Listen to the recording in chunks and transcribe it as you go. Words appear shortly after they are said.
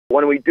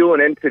When we do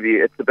an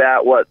interview, it's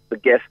about what's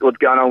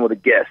going on with the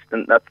guest,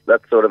 and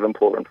that's sort of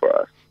important for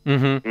us.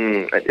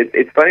 Mm-hmm.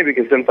 It's funny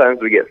because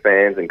sometimes we get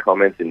fans and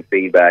comments and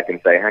feedback and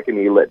say, how come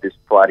you let this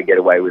fighter get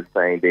away with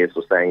saying this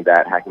or saying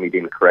that? How come you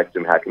didn't correct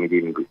them? How come you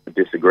didn't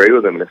disagree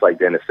with them? And it's like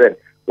Denis said,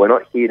 we're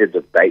not here to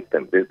debate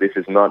them. This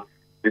is not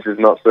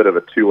sort of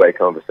a two-way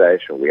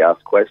conversation. We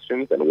ask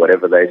questions, and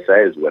whatever they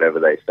say is whatever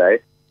they say.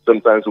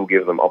 Sometimes we'll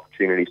give them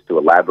opportunities to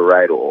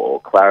elaborate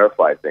or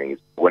clarify things.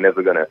 We're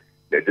never going to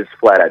just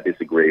flat out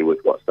disagree with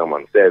what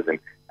someone says. And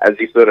as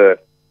you sort of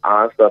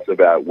asked us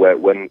about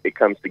when it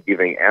comes to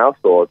giving our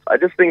thoughts, I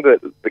just think that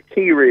the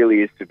key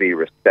really is to be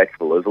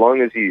respectful. As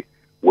long as you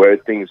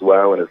word things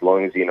well, and as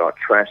long as you're not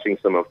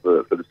trashing someone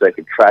for the sake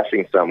of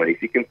trashing someone,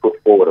 if you can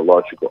put forward a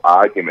logical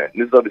argument,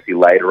 and this is obviously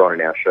later on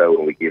in our show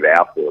when we give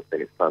our thoughts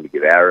and it's time to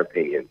give our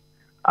opinions,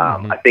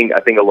 I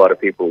think a lot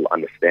of people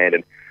understand.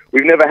 And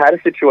we've never had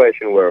a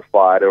situation where a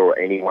fighter or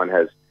anyone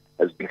has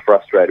been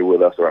frustrated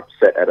with us or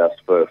upset at us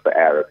for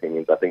our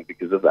opinions, I think,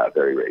 because of that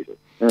very reason.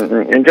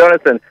 Mm-hmm. And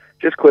Jonathan,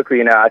 just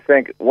quickly, I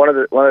think one of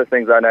the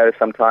things I notice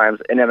sometimes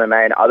in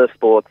MMA and other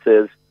sports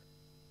is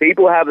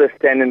people have this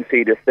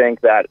tendency to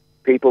think that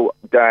people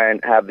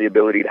don't have the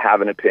ability to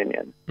have an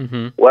opinion.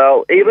 Mm-hmm.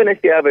 Well, even if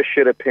you have a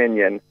shit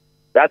opinion,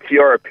 that's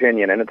your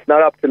opinion, and it's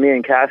not up to me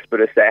and Kacper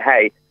to say,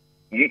 hey,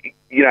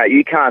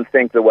 you can't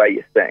think the way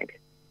you think.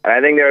 And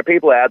I think there are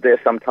people out there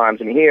sometimes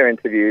when you hear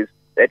interviews,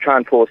 they try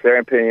and force their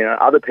opinion on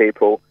other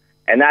people,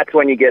 and that's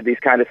when you get these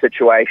kind of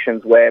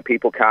situations where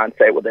people can't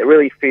say what they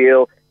really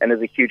feel, and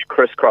there's a huge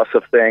crisscross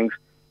of things.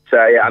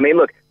 So, yeah, I mean,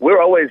 look,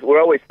 we're always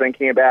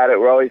thinking about it.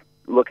 We're always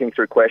looking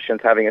through questions,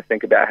 having a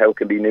think about how it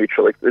can be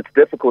neutral. It's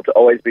difficult to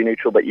always be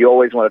neutral, but you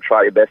always want to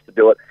try your best to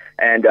do it.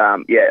 And,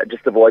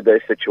 just avoid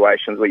those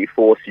situations where you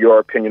force your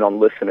opinion on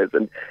listeners.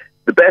 And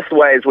the best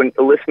way is when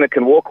a listener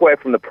can walk away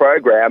from the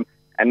program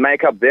and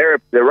make up their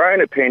own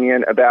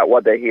opinion about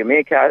what they hear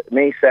me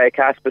say,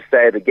 Kacper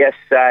say, the guests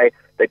say.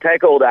 They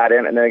take all that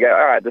in and they go,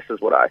 all right, this is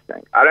what I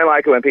think. I don't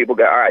like it when people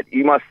go, all right,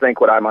 you must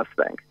think what I must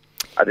think.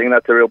 I think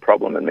that's a real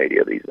problem in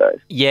media these days.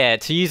 Yeah,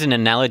 to use an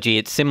analogy,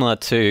 it's similar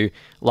to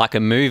like a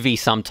movie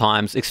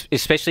sometimes,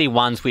 especially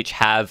ones which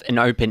have an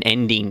open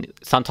ending.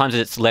 Sometimes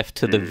it's left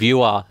to the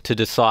viewer to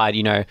decide,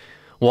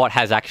 what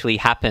has actually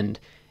happened.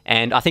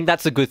 And I think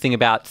that's a good thing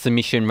about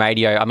submission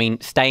radio. I mean,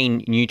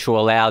 staying neutral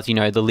allows,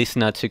 the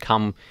listener to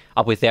come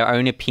up with their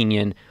own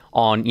opinion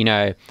on,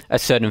 a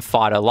certain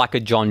fighter, like a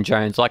John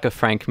Jones, like a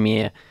Frank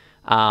Mir.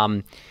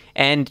 And,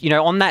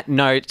 on that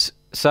note,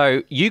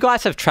 so you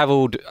guys have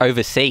traveled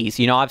overseas.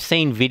 I've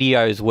seen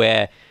videos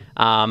where,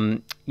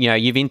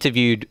 you've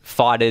interviewed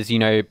fighters,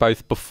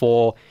 both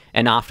before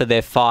and after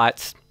their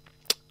fights.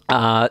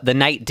 The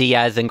Nate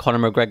Diaz and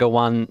Conor McGregor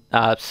one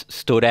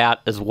stood out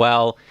as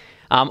well.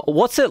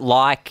 What's it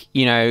like,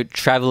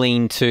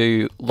 traveling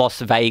to Las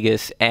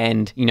Vegas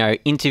and,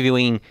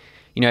 interviewing,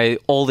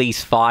 all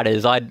these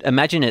fighters? I'd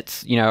imagine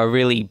it's, a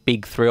really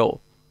big thrill.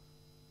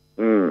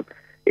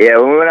 Yeah,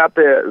 when we went up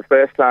there the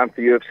first time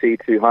for UFC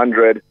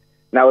 200, and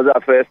that was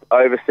our first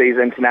overseas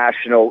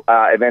international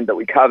event that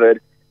we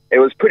covered, it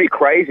was pretty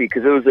crazy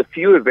because there was a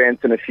few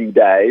events in a few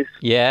days.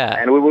 Yeah.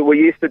 And we were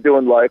used to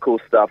doing local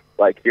stuff,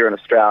 like here in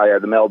Australia.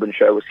 The Melbourne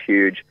show was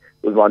huge.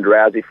 It was Ronda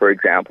Rousey, for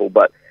example.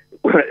 But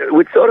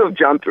we sort of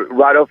jumped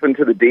right off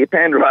into the deep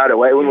end right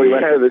away when we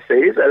went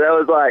overseas. And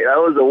that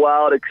was a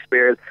wild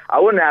experience. I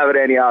wouldn't have it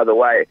any other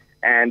way.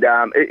 And,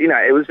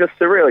 it was just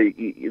surreal.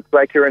 It's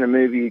like you're in a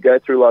movie. You go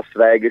through Las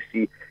Vegas.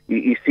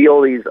 You see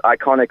all these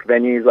iconic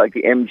venues like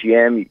the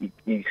MGM.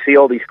 You see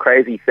all these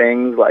crazy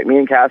things. Like me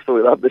and Kacper,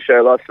 we love the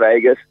show Las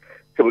Vegas.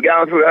 So we're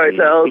going through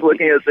hotels,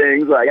 looking at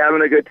things, like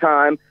having a good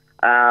time.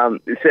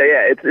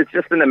 It's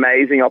just an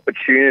amazing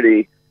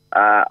opportunity.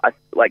 I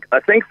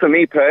think for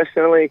me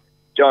personally,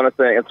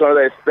 Jonathan, it's one of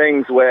those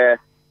things where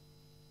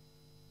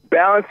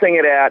balancing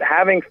it out,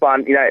 having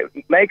fun,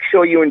 make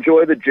sure you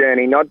enjoy the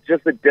journey, not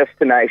just the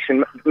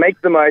destination.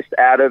 Make the most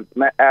out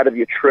of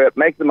your trip.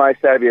 Make the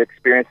most out of your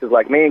experiences.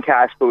 Like me and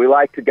Kacper, we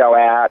like to go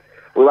out.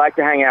 We like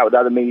to hang out with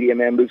other media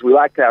members. We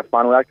like to have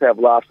fun. We like to have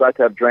laughs. We like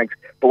to have drinks.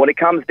 But when it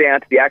comes down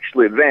to the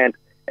actual event,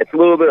 it's a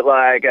little bit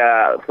like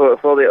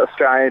for the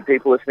Australian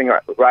people listening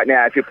right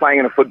now, if you're playing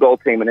in a football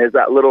team and there's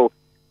that little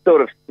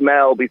sort of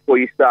smell before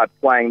you start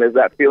playing, there's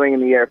that feeling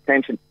in the air of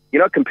tension.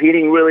 You're not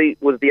competing really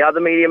with the other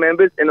media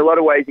members. In a lot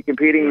of ways, you're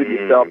competing with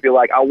yourself. You're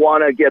like, I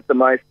want to get the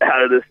most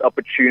out of this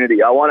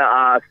opportunity. I want to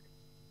ask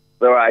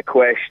the right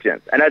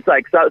questions. And it's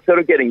like sort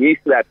of getting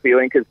used to that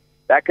feeling, because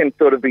that can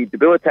sort of be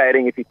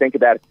debilitating if you think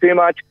about it too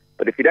much.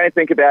 But if you don't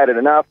think about it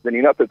enough, then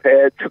you're not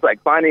prepared. It's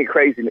like finding it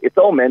crazy. It's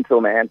all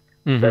mental, man.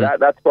 Mm-hmm. So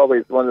that's probably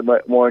one of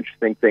the more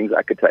interesting things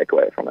I could take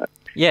away from it.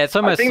 Yeah, it's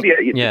almost... I think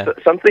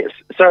something...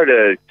 Sorry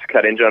to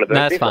cut in, Jonathan.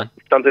 No, that's fine.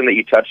 Something that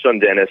you touched on,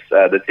 Denis,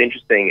 that's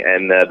interesting,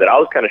 and that I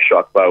was kind of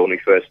shocked by when we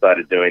first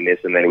started doing this,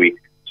 and then we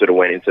sort of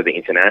went into the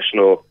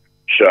international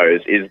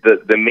shows, is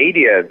that the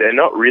media, they're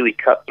not really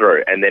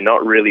cutthroat, and they're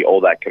not really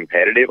all that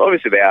competitive.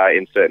 Obviously, they are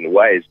in certain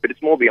ways, but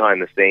it's more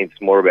behind the scenes.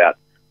 It's more about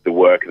the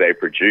work they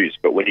produce.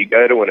 But when you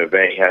go to an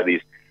event, you have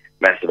these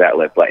massive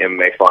outlets like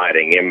MMA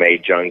Fighting,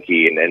 MMA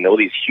Junkie, and all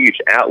these huge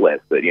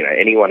outlets that, you know,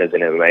 anyone as an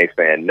MMA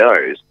fan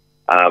knows.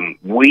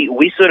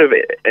 We sort of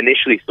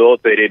initially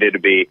thought that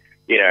it'd be,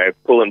 you know,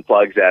 pulling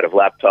plugs out of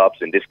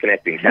laptops and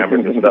disconnecting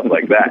cameras and stuff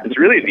like that. It's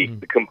really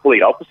the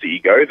complete opposite.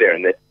 You go there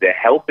and they're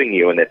helping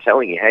you and they're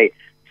telling you, hey,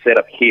 set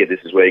up here. This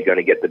is where you're going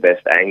to get the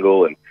best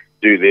angle and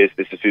do this.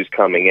 This is who's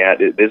coming out.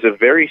 There's a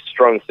very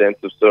strong sense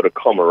of sort of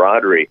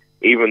camaraderie,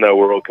 even though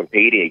we're all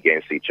competing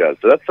against each other.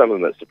 So that's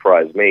something that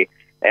surprised me.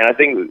 And I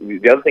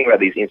think the other thing about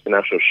these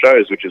international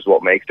shows, which is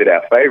what makes it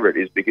our favorite,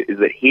 is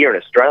that here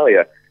in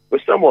Australia,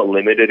 we're somewhat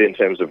limited in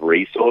terms of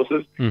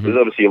resources. There's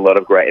obviously a lot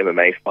of great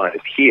MMA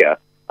fighters here.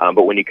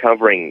 But when you're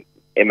covering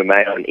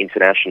MMA on an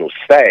international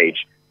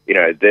stage, you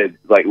know,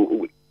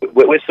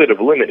 we're sort of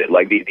limited.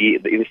 Like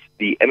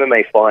the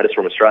MMA fighters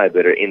from Australia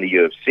that are in the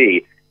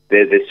UFC,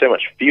 there's so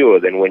much fewer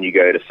than when you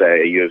go to,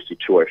 say, a UFC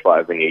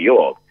 205 in New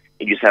York.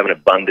 You just have an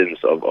abundance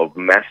of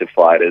massive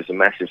fighters and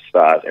massive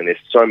stars, and there's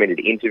so many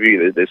to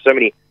interview. There's so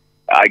many,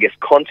 I guess,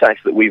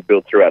 contacts that we've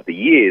built throughout the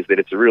years that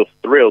it's a real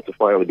thrill to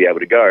finally be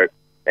able to go.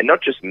 And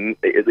not just,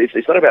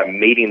 it's not about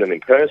meeting them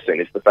in person.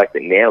 It's the fact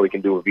that now we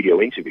can do a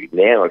video interview.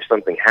 Now, if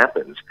something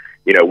happens,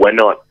 you know, we're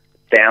not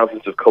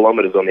thousands of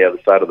kilometers on the other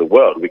side of the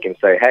world. We can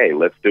say, hey,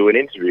 let's do an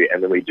interview,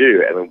 and then we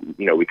do. And then,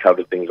 you know, we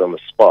cover things on the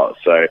spot.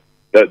 So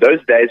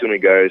those days when we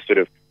go sort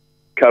of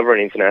cover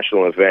an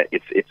international event,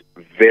 it's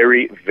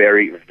very,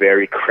 very,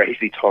 very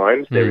crazy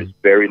times. There is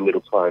very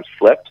little time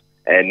slept.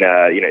 And,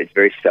 you know, it's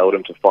very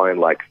seldom to find,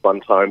 like, fun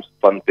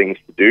things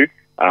to do.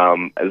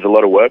 There's a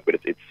lot of work, but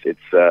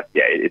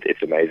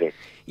it's amazing.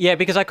 Yeah,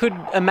 because I could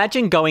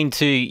imagine going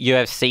to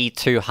UFC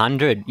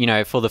 200, you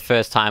know, for the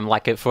first time,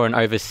 like for an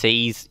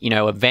overseas, you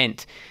know,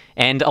 event.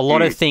 And a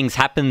lot of things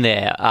happened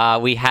there.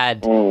 We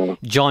had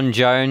John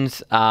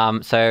Jones,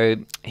 so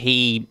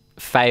he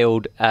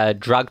failed a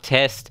drug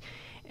test,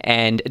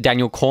 and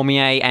Daniel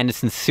Cormier,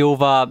 Anderson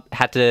Silva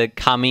had to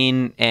come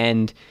in,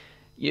 and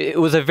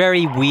it was a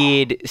very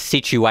weird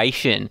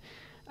situation.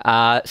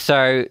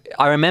 So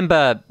I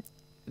remember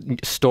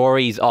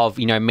stories of,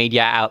 you know,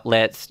 media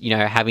outlets, you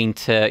know, having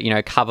to, you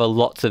know, cover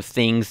lots of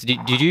things.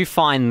 Did you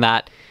find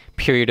that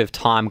period of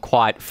time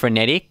quite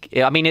frenetic?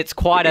 I mean, it's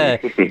quite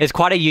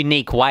a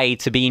unique way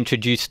to be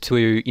introduced to,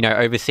 you know,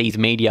 overseas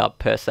media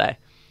per se.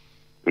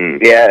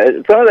 Yeah,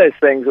 it's one of those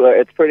things where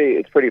it's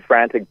pretty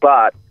frantic.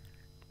 But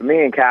for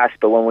me and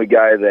Casper, when we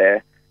go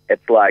there,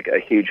 it's like a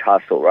huge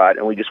hustle, right?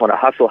 And we just want to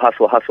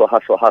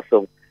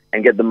hustle,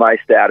 and get the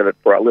most out of it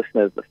for our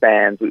listeners, the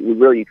fans. We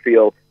really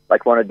feel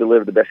like want to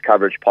deliver the best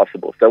coverage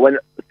possible. So when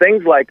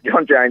things like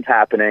John Jones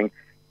happening,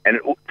 and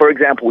for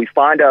example, we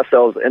find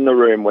ourselves in the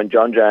room when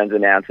John Jones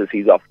announces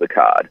he's off the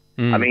card.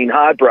 I mean,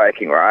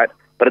 heartbreaking, right?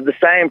 But at the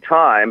same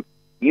time,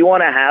 you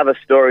want to have a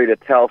story to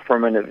tell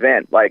from an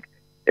event. Like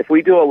if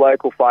we do a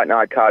local fight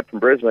night card from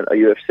Brisbane, a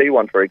UFC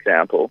one, for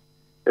example,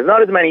 there's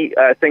not as many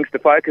things to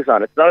focus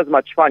on. It's not as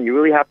much fun. You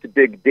really have to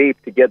dig deep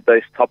to get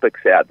those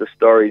topics out, the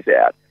stories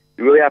out.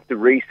 You really have to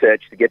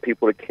research to get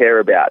people to care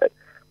about it.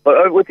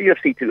 But with the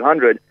UFC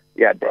 200,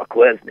 you had Brock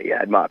Lesnar, you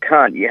had Mark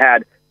Hunt, you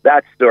had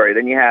that story.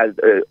 Then you had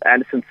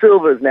Anderson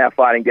Silva is now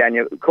fighting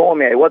Daniel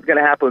Cormier. What's going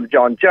to happen with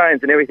John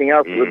Jones and everything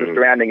else with the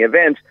surrounding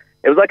events?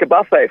 It was like a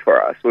buffet for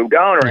us. We were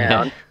going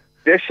around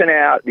dishing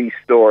out these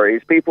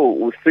stories. People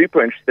were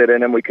super interested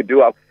in them. We could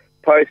do our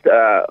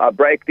our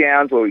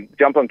breakdowns where we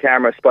jump on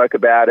camera, spoke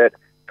about it.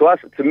 To us,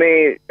 to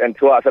me, and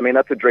to us, I mean,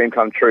 that's a dream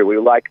come true. We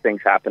like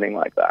things happening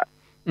like that.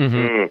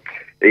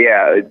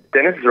 Yeah,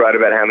 Dennis is right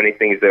about how many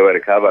things there were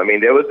to cover. I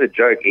mean, there was a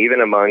joke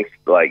even amongst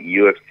like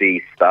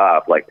UFC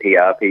staff, like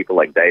PR people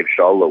like Dave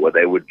Scholler, where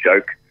they would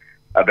joke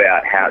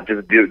about how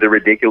just the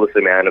ridiculous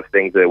amount of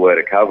things there were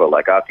to cover.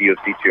 Like after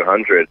UFC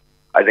 200,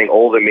 I think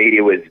all the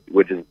media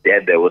were just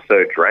dead. They were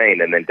so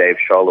drained. And then Dave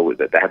Scholler,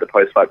 they had the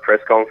post-fight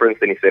press conference,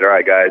 and he said, all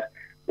right, guys,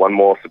 one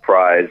more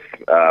surprise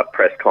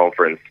press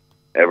conference.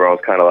 Everyone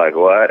was kind of like,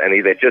 what? And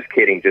he said, just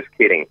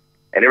kidding.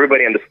 And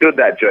everybody understood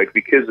that joke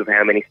because of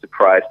how many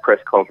surprise press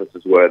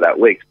conferences were that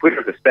week. To put it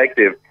in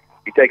perspective,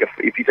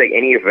 if you take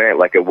any event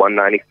like a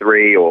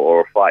 193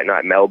 or a Fight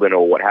Night Melbourne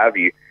or what have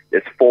you,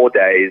 there's 4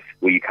 days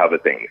where you cover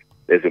things.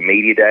 There's a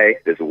media day,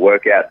 there's a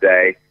workout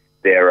day,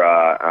 there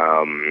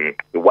are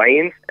the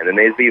weigh-ins, and then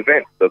there's the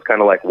event. So it's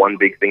kind of like one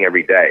big thing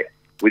every day.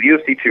 With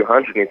UFC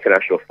 200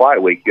 International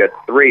Fight Week, you had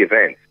 3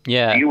 events.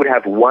 Yeah. So you would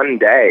have one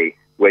day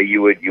where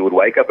you would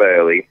wake up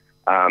early,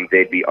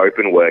 there'd be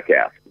open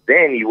workouts.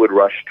 Then you would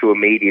rush to a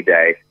media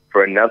day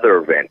for another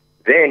event.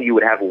 Then you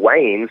would have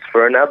weigh-ins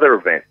for another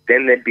event.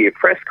 Then there'd be a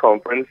press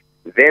conference.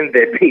 Then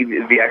there'd be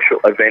the actual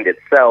event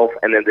itself,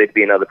 and then there'd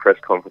be another press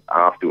conference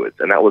afterwards.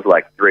 And that was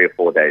like 3 or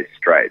 4 days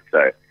straight.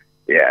 So,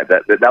 yeah,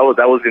 that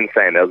was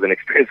insane. That was an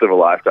experience of a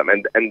lifetime.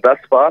 And thus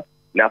far,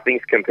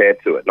 nothing's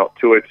compared to it. Not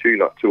 202,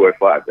 not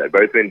 205. They've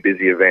both been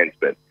busy events,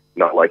 but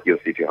not like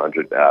UFC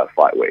 200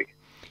 Fight Week.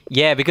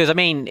 Yeah, because, I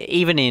mean,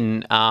 even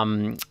in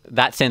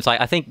that sense,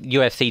 like I think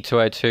UFC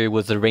 202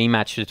 was the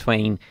rematch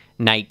between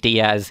Nate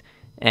Diaz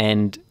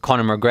and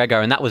Conor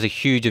McGregor, and that was a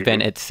huge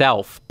event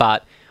itself.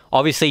 But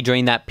obviously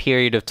during that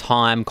period of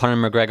time,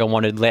 Conor McGregor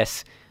wanted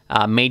less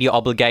media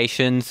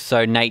obligations.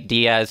 So Nate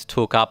Diaz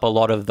took up a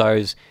lot of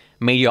those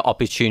media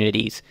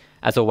opportunities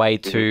as a way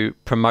to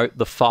promote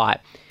the fight.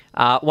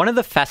 One of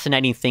the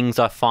fascinating things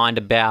I find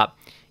about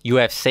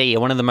UFC,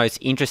 and one of the most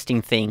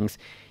interesting things,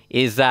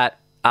 is that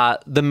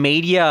the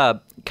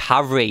media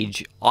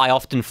coverage I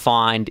often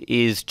find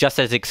is just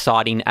as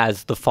exciting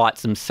as the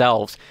fights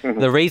themselves.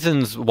 The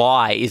reasons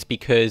why is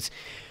because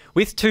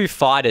with two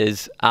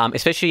fighters,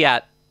 especially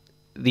at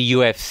the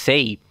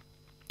UFC,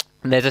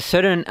 there's a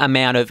certain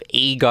amount of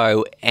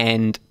ego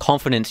and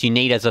confidence you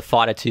need as a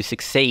fighter to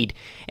succeed.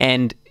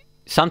 And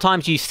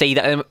sometimes you see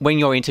that when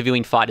you're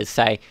interviewing fighters,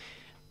 say,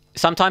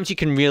 sometimes you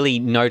can really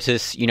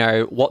notice,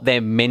 what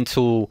their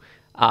mental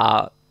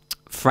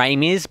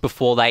frame is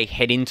before they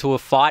head into a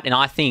fight. And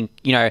I think,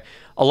 a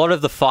lot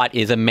of the fight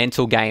is a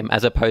mental game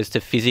as opposed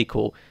to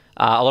physical.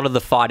 A lot of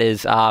the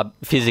fighters are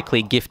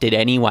physically gifted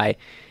anyway.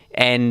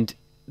 And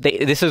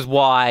this is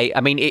why,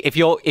 if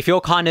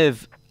you're kind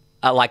of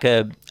like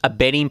a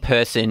betting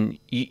person,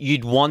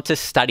 you'd want to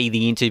study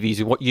the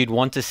interviews. You'd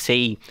want to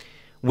see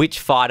which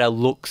fighter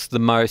looks the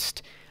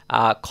most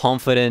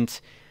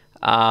confident.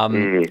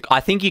 I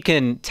think you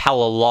can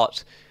tell a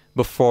lot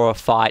before a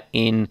fight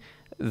in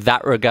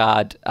that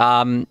regard.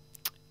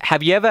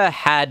 Have you ever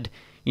had,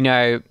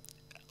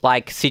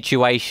 like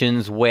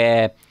situations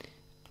where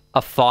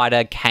a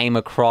fighter came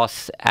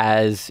across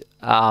as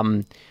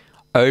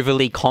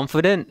overly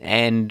confident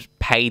and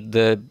paid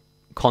the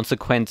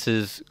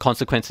consequences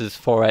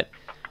for it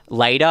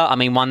later?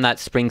 One that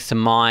springs to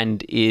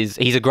mind is,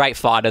 he's a great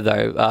fighter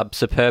though,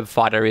 superb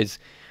fighter, is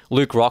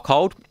Luke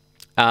Rockhold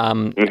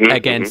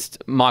against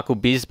Michael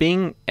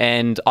Bisping,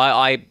 and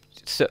I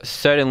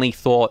certainly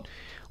thought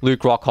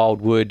Luke Rockhold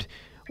would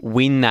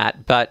win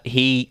that, but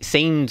he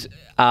seemed,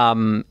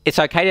 it's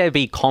okay to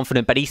be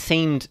confident, but he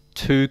seemed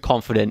too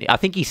confident. I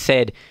think he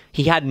said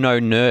he had no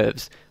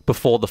nerves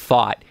before the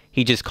fight.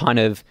 He just kind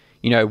of,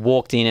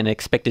 walked in and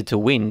expected to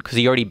win because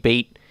he already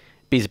beat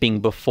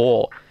Bisping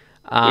before.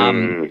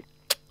 Do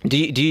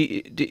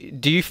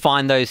you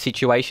find those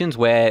situations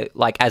where,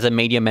 like, as a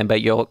media member,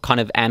 you're kind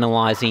of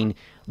analysing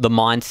the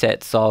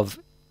mindsets of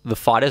the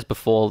fighters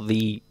before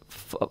the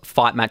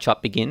fight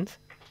matchup begins?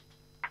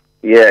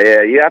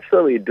 Yeah, you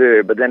absolutely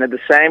do. But then at the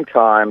same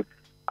time,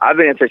 I've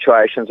been in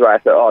situations where I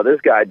thought, oh, this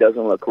guy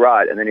doesn't look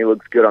right, and then he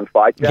looks good on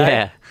fight day.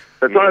 Yeah.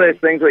 So it's one of those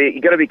things where you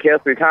got to be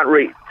careful. You can't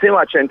read too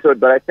much into it,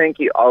 but I think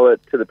you owe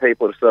it to the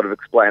people to sort of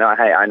explain, oh,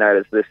 hey, I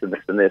noticed this and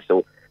this and this,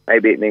 or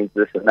maybe it means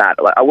this and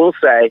that. Like, I will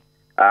say,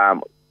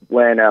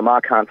 when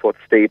Mark Hunt fought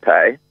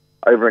Stipe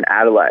over in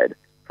Adelaide,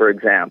 for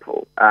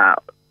example,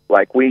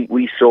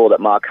 we saw that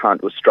Mark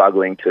Hunt was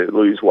struggling to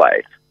lose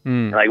weight.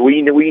 Like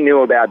we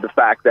knew about the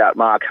fact that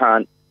Mark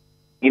Hunt,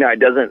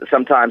 doesn't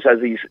sometimes has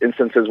these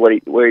instances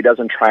where he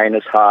doesn't train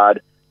as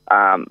hard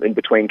in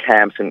between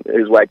camps, and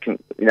his weight can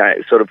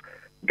sort of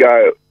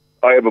go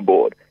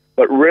overboard.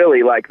 But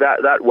really, like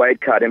that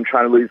weight cut, him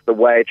trying to lose the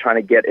weight, trying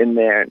to get in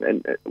there,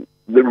 and it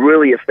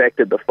really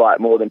affected the fight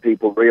more than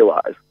people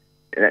realize.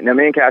 Now,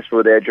 me and Kacper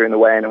were there during the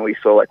weigh-in, and we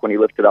saw, like, when he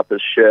lifted up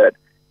his shirt,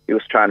 he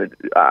was trying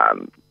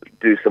to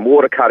do some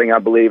water cutting, I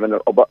believe, and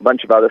a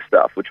bunch of other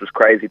stuff, which was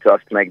crazy to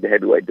us to make the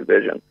heavyweight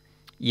division.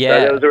 Yeah.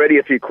 So there was already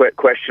a few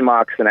question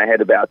marks in our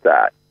head about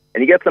that.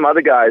 And you get some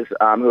other guys who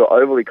are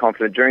overly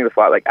confident during the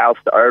fight, like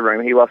Alistair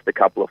Overeem. He lost a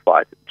couple of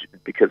fights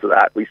because of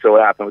that. We saw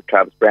what happened with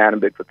Travis Brown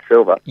and Bigfoot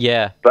Silva.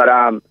 Yeah. But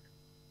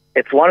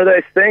it's one of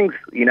those things,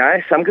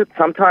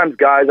 sometimes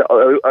guys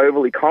are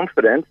overly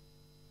confident.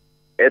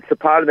 It's a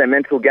part of their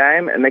mental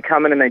game, and they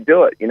come in and they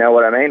do it. You know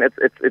what I mean?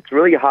 It's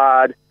really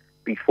hard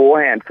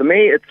beforehand. For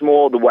me, it's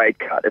more the weight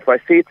cut. If I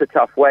see it's a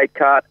tough weight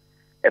cut,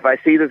 if I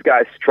see this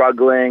guy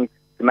struggling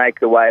to make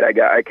the weight, I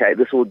go, okay,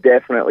 this will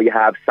definitely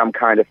have some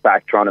kind of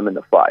factor on him in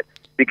the fight.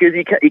 Because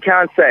you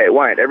can't say it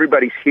won't.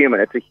 Everybody's human.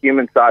 It's a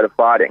human side of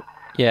fighting.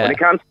 Yeah. When it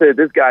comes to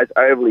this guy's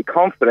overly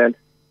confident,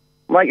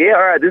 I'm like, yeah,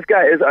 all right, this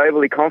guy is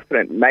overly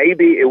confident.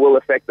 Maybe it will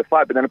affect the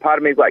fight. But then a part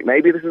of me is like,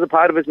 maybe this is a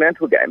part of his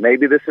mental game.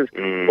 Maybe this is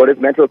what his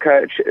mental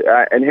coach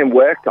and him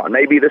worked on.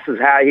 Maybe this is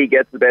how he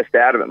gets the best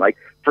out of him. Like,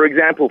 for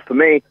example, for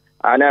me,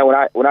 I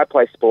know when I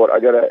play sport,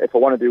 if I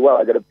want to do well,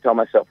 I got to tell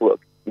myself,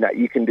 look,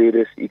 you can do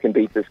this. You can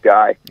beat this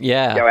guy.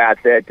 Yeah. Go out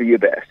there, do your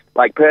best.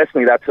 Like,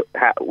 personally, that's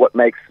what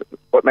makes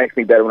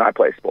me better when I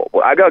play sport.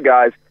 Well, I got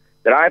guys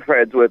that I've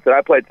friends with that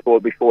I played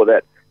sport before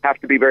that have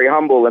to be very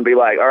humble and be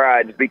like, all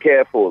right, just be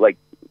careful. Like,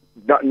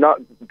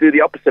 not do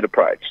the opposite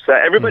approach. So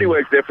everybody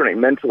works differently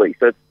mentally.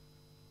 So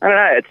I don't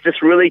know. It's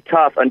just really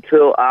tough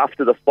until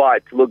after the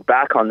fight to look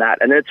back on that,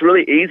 and it's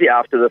really easy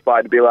after the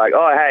fight to be like,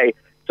 oh, hey,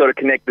 sort of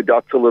connect the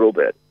dots a little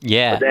bit.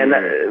 Yeah.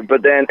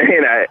 But then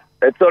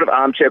it's sort of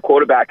armchair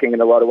quarterbacking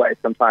in a lot of ways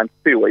sometimes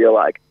too, where you're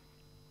like,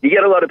 you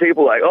get a lot of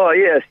people like, oh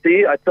yeah,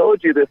 see, I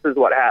told you this is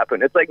what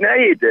happened. It's like, no,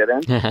 you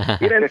didn't.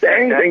 You didn't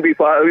say anything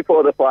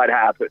before the fight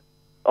happened.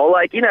 Or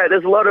like,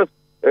 there's a lot of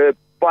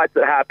fights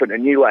that happen,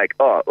 and you like,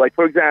 oh, like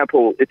for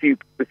example, if you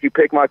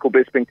pick Michael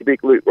Bisping to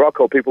beat Luke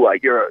Rockhold, people are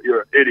like, you're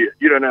an idiot.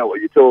 You don't know what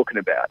you're talking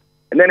about.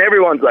 And then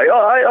everyone's like,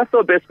 oh, I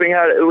thought Bisping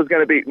was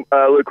going to beat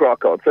Luke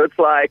Rockhold. So it's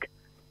like,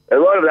 a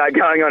lot of that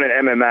going on in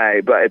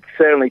MMA, but it's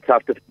certainly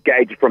tough to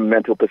gauge from a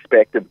mental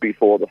perspective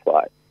before the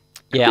fight.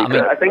 Yeah,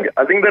 I think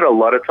that a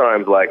lot of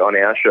times, like on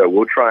our show,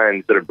 we'll try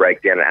and sort of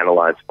break down and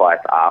analyze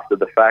fights after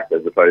the fact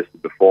as opposed to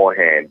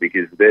beforehand,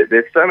 because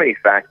there's so many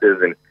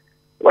factors, and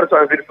a lot of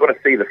times we just want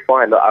to see the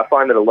fight. I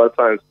find that a lot of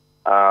times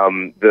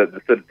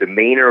the sort of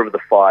demeanor of the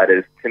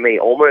fighters, to me,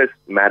 almost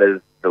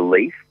matters the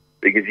least,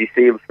 because you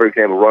see, for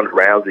example, Ronda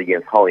Rousey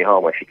against Holly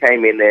Holm. Like, she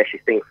came in there, she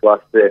seemed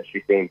flustered,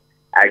 she seemed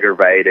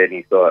aggravated, and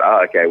you thought,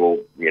 oh, okay, well,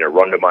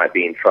 Ronda might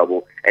be in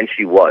trouble, and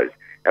she was.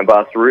 And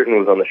Bas Rutten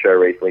was on the show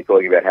recently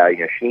talking about how,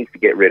 she needs to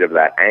get rid of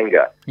that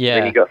anger. Yeah.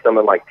 Then you got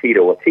someone like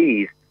Tito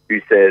Ortiz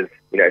who says,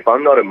 if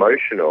I'm not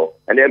emotional,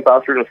 and then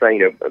Bas Rutten was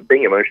saying,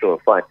 being emotional in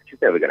fights is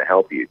just never going to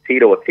help you.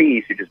 Tito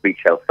Ortiz, who just beat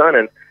Chael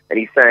Sonnen, and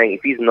he's saying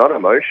if he's not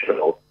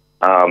emotional,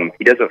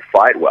 he doesn't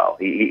fight well.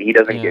 He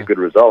doesn't get good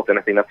results. And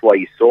I think that's why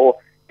you saw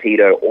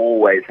Tito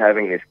always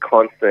having this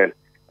constant,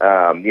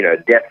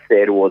 death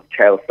stare towards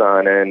Chael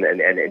Sonnen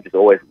and just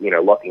always,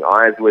 locking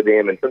eyes with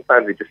him. And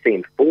sometimes it just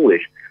seemed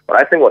foolish. But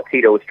I think what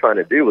Tito was trying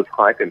to do was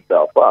hype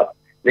himself up.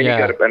 Then you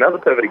got another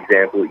perfect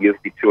example at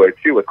UFC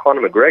 202 where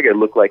Conor McGregor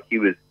looked like he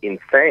was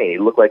insane. He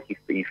looked like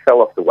he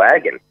fell off the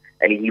wagon.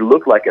 And he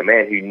looked like a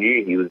man who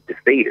knew he was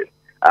defeated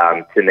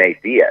to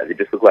Nate Diaz. It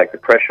just looked like the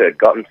pressure had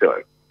gotten to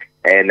him.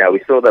 And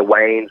we saw the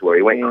weigh-ins where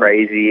he went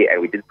crazy, and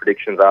we did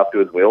predictions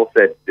afterwards. We all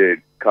said,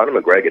 dude, Conor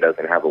McGregor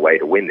doesn't have a way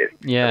to win this.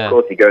 Yeah. And of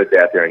course, he goes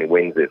out there and he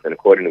wins this. And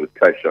according to his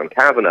coach, John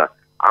Kavanagh,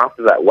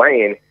 after that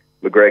weigh-in,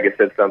 McGregor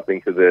said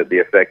something to the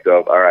effect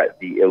of, all right,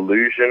 the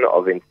illusion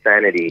of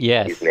insanity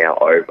is now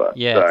over.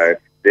 Yes. So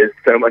there's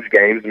so much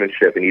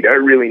gamesmanship, and you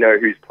don't really know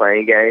who's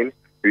playing games,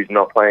 who's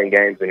not playing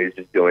games, and who's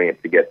just doing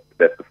it to get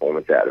the best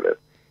performance out of it.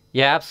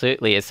 Yeah,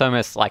 absolutely. It's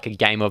almost like a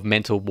game of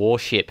mental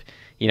warship,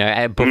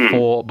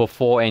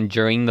 before and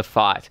during the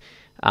fight.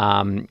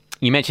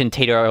 You mentioned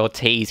Tito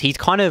Ortiz. He's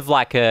kind of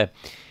like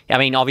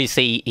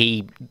obviously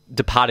he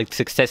departed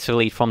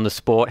successfully from the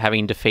sport,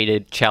 having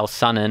defeated Chael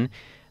Sonnen.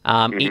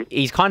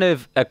 He's kind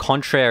of a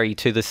contrary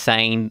to the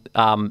saying,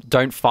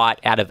 don't fight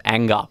out of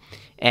anger.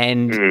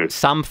 And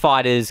some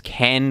fighters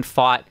can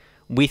fight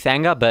with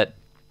anger, but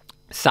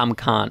some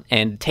can't.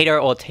 And Tito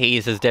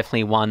Ortiz is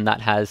definitely one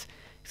that has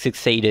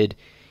succeeded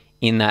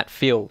in that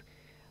field.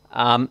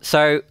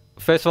 So,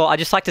 first of all, I'd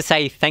just like to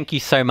say thank you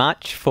so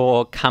much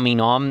for coming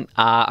on.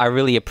 I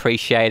really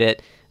appreciate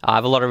it. I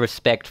have a lot of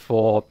respect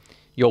for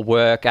your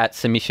work at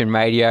Submission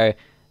Radio,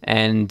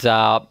 and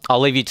I'll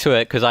leave you to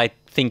it because I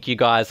think you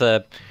guys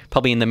are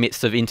probably in the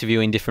midst of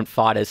interviewing different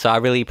fighters. So I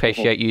really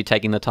appreciate you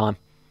taking the time.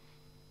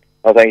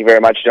 Well, thank you very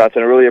much,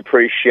 Jonathan. I really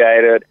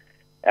appreciate it.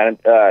 And,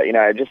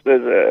 just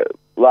as a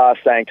last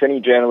saying to any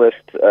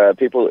journalist,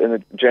 people in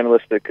the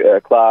journalistic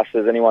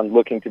classes, anyone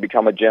looking to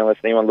become a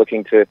journalist, anyone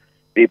looking to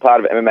be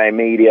part of MMA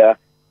media,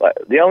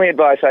 the only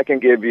advice I can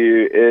give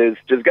you is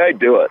just go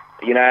do it.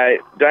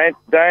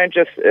 Don't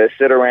just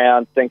sit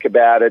around, think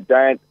about it.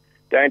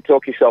 Don't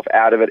talk yourself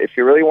out of it. If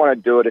you really want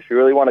to do it, if you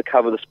really want to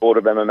cover the sport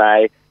of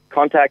MMA,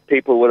 contact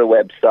people with a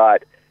website,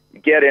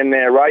 get in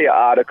there, write your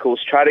articles,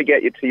 try to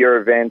get you to your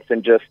events,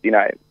 and just,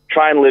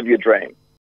 try and live your dream.